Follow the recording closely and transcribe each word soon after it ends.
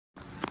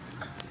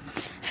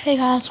Hey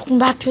guys, welcome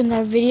back to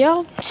another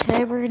video.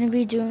 Today we're going to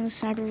be doing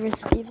Sniper vs.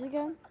 Thieves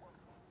again.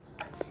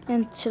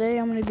 And today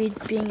I'm going to be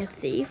being a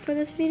thief for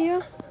this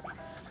video.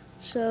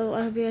 So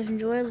I hope you guys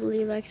enjoy.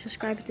 Leave a like,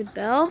 subscribe, hit the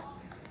bell.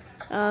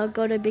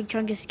 Go to Big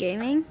Chunkus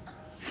Gaming.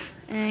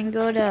 And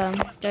go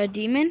to the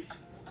Demon.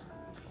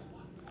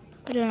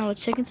 I don't know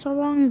what's taking so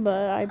long,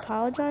 but I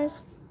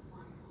apologize.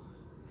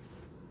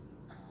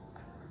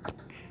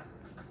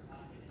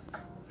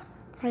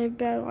 I have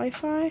bad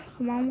Wi-Fi.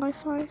 Come on,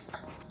 Wi-Fi.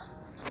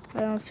 I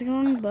don't know what's taking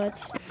long,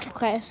 but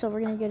okay, so we're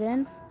going to get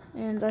in.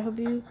 And I hope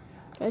you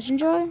guys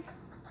enjoy.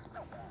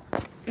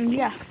 And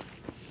yeah.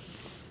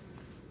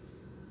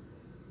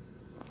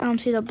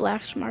 See the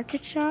Black's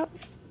Market shop.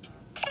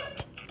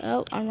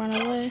 Oh, I run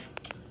away.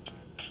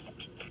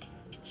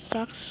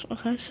 Sucks.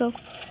 Okay, so.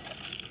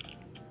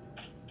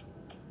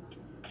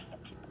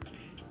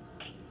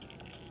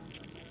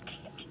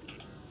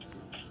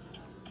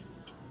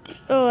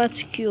 Oh,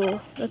 that's cool.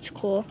 That's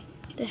cool.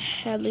 The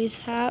Hadley's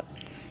hat.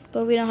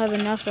 But we don't have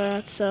enough of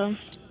that, so.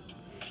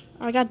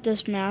 I got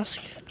this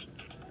mask.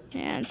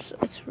 And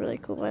it's really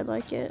cool. I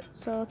like it.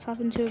 So let's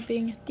hop into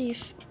being a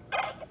thief.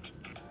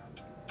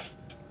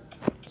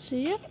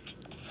 See ya.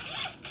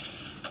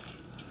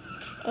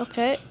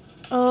 Okay.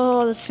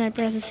 Oh, the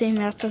sniper has the same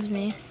mask as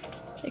me.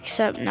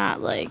 Except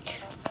not like.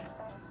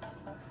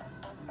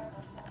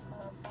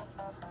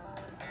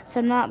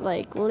 So not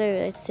like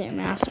literally the same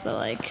mask, but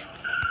like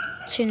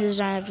same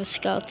design of a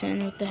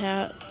skeleton with the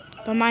hat.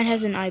 But mine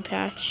has an eye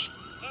patch.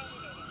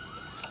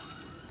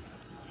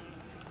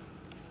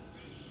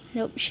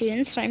 Nope, she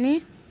didn't snipe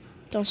me.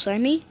 Don't snipe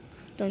me.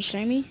 Don't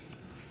snipe me.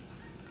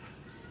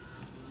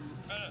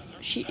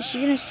 Is she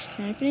gonna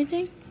snipe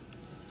anything?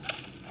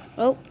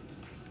 Oh.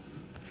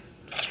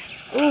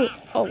 Ooh.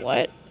 Oh,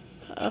 what?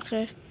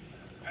 Okay.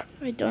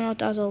 I don't know if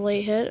that was a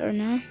late hit or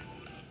not.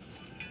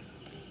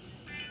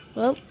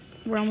 Well,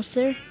 we're almost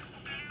there.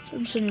 So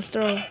I'm just gonna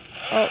throw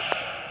a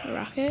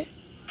rocket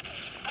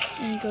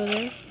and go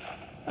there.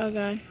 Oh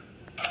god.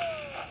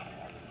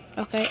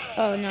 Okay.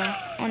 Oh no.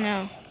 Oh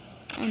no.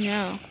 Oh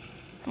no.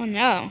 Oh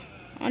no.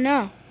 Oh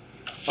no.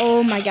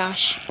 Oh my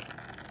gosh.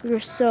 We were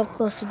so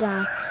close to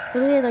dying. We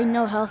really had like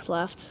no health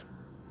left.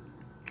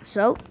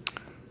 So,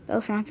 that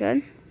was not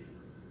good.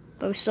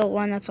 But we still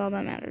won, that's all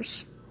that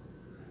matters.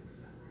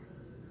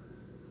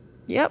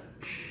 Yep.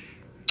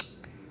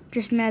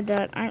 Just mad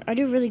that I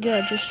do really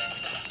good, just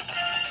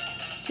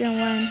didn't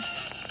win.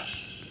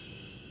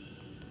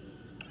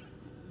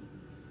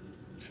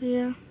 So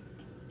yeah.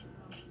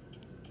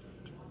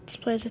 Let's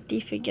play as a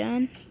thief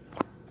again.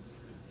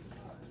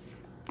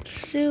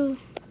 So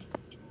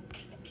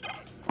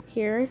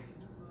here.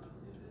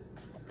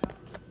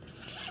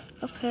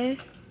 Okay.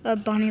 A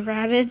bunny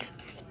rabbit.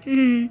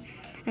 And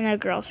a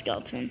girl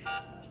skeleton.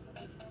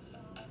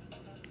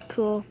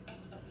 Cool.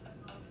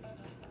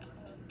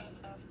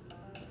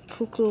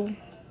 Cool.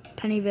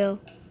 Pennyville.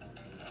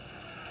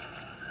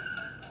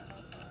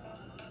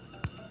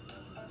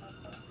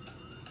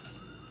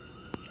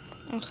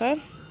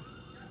 Okay.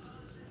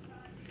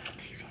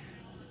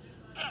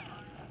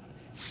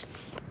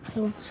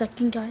 1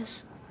 second,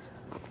 guys.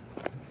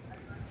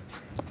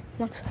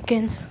 1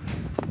 second.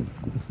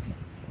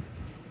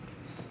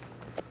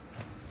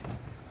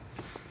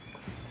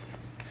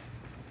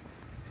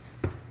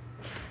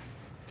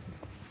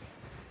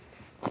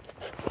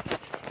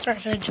 Sorry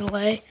for the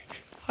delay.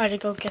 I had to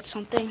go get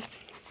something.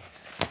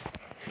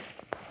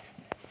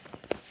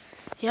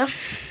 Yep.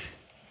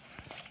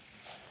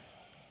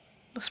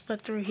 Let's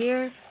split through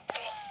here.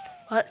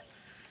 What?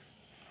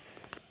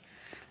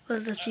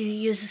 Let's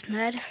use this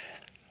med.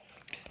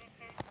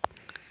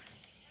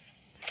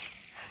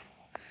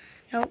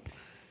 Nope.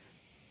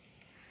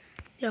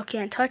 Y'all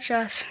can't touch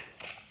us.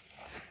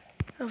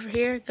 Over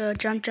here, go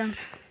jump.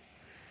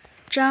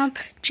 Jump.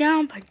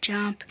 Jump.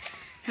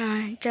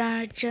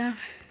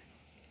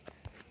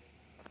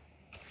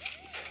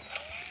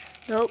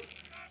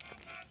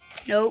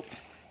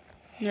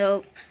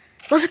 Nope.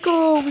 Let's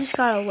go. We just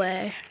got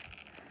away.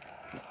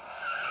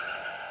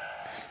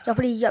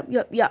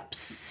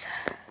 Yups.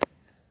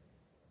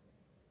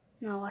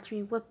 Now watch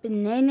me whip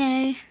and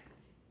nay.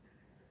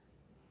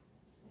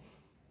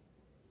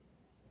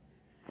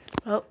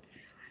 Oh,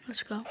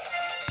 let's go.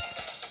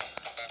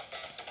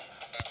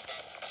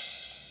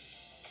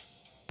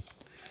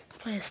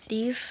 Play a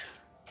thief.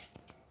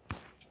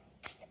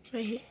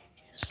 Right here.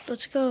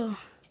 Let's go.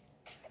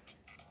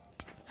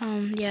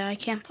 Yeah, I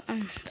can't.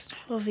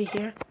 Over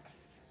here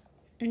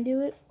and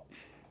do it.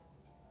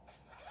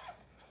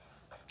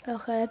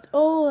 Okay.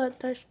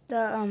 That's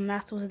the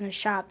mask was in the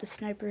shop. The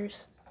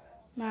sniper's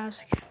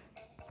mask.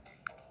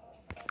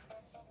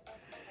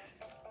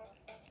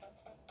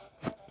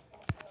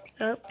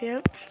 Oh,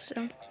 yep.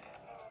 So.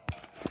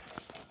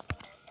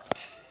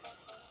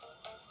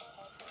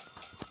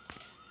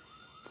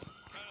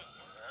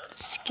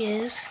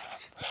 Skiz.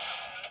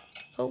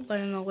 Oh, I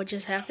don't know what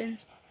just happened.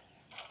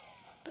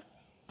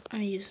 I'm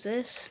gonna use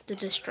this to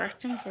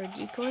distract him for a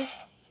decoy.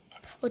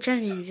 Oh,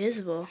 trying to be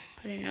invisible.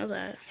 I didn't know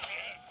that.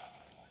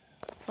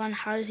 Fun,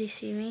 how does he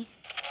see me?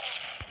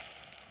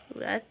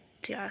 Ooh,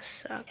 You guys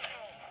suck.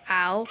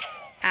 Ow.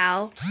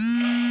 Ow.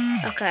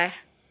 Okay.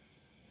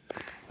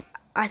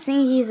 I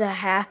think he's a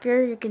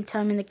hacker. You can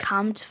tell me in the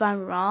comments if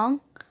I'm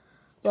wrong.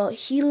 Well,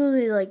 he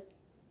literally, like,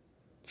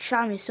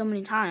 shot me so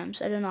many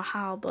times. I don't know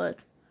how, but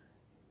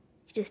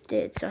he just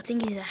did. So I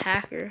think he's a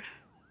hacker.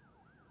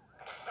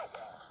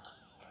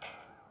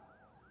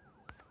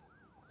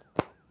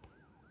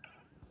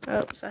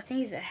 Oh, so I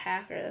think he's a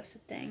hacker. That's the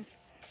thing.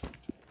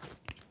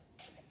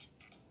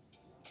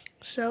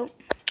 So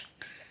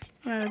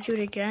I'm gonna do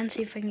it again.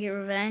 See if I can get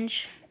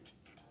revenge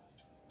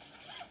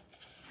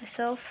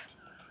myself.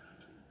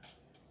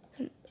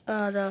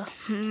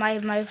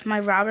 My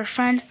robber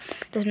friend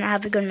does not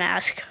have a good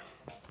mask.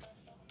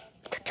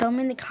 Tell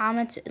me in the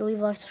comments. Leave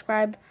a like,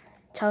 subscribe.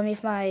 Tell me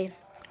if my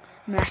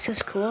mask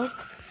is cool,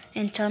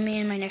 and tell me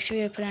in my next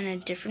video to put on a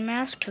different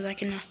mask, because I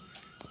can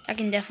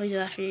definitely do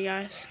that for you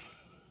guys.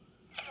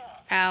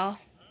 Ow.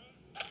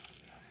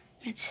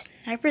 And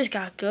snipers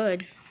got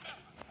good.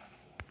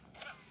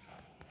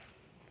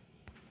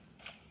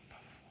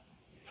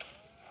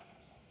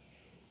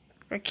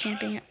 We're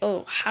camping.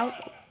 Oh,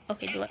 how?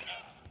 Okay, do it.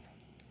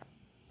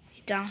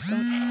 Get down. Don't.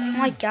 Oh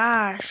my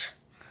gosh.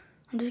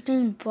 I'm just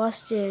getting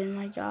busted.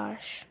 My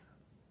gosh.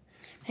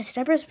 My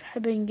snipers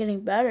have been getting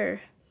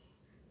better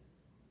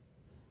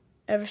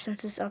ever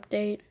since this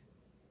update.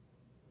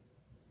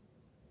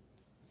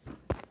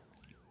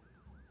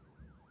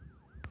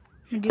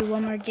 I'm gonna do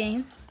one more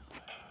game.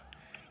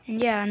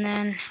 And yeah, and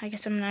then I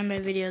guess I'm gonna end my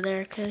video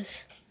there, because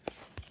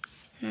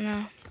I don't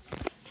know.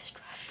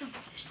 Distract him.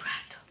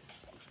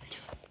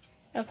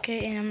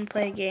 Okay, and I'm gonna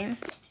play a game.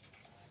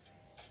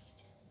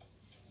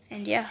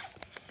 And yeah.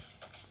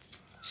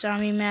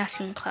 Zombie mask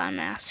and clown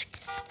mask.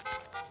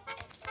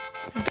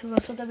 And people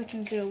thought that we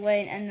can get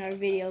away and end our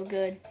video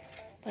good.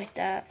 Like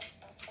that.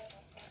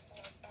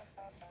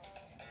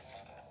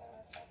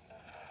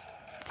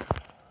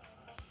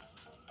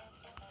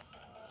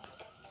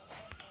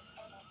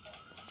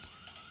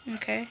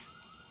 Okay.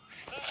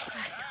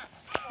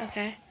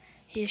 Okay.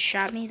 He just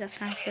shot me.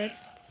 That's not good.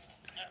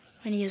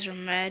 When he is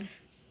red.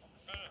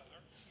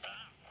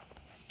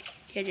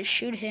 Yeah, just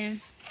shoot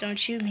him. Don't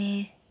shoot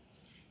me.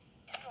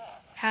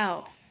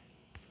 Ow.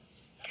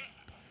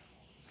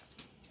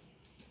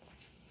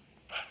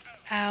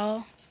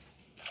 Ow.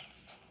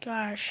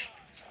 Gosh.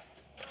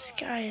 This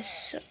guy is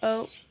so...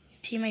 Oh,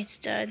 teammate's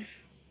dead.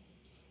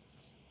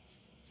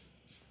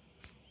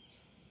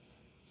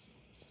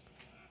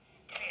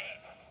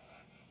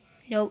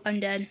 Nope, I'm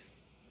dead.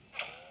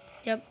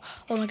 Yep.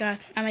 Oh my god,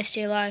 I might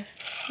stay alive.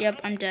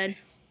 Yep, I'm dead.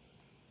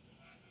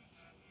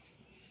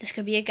 This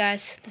could be it,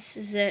 guys. This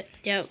is it.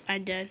 Yep,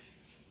 I'm dead.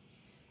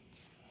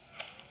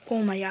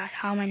 Oh my god,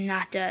 how am I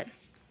not dead?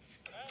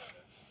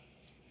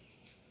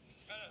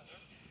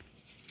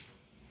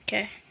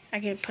 Okay, I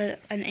can put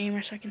an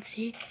aimer so I can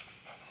see.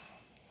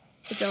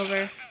 It's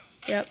over.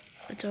 Yep,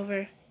 it's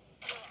over.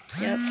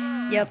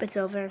 Yep, it's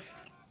over.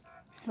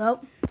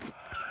 Well,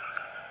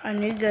 I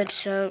knew good,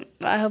 so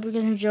I hope you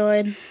guys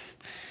enjoyed.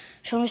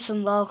 Show me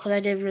some love, because I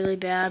did really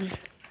bad.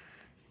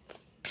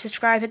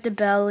 Subscribe, hit the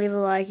bell, leave a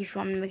like if you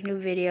want me to make new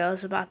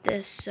videos about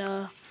this.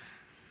 So,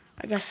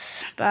 I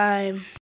guess, bye.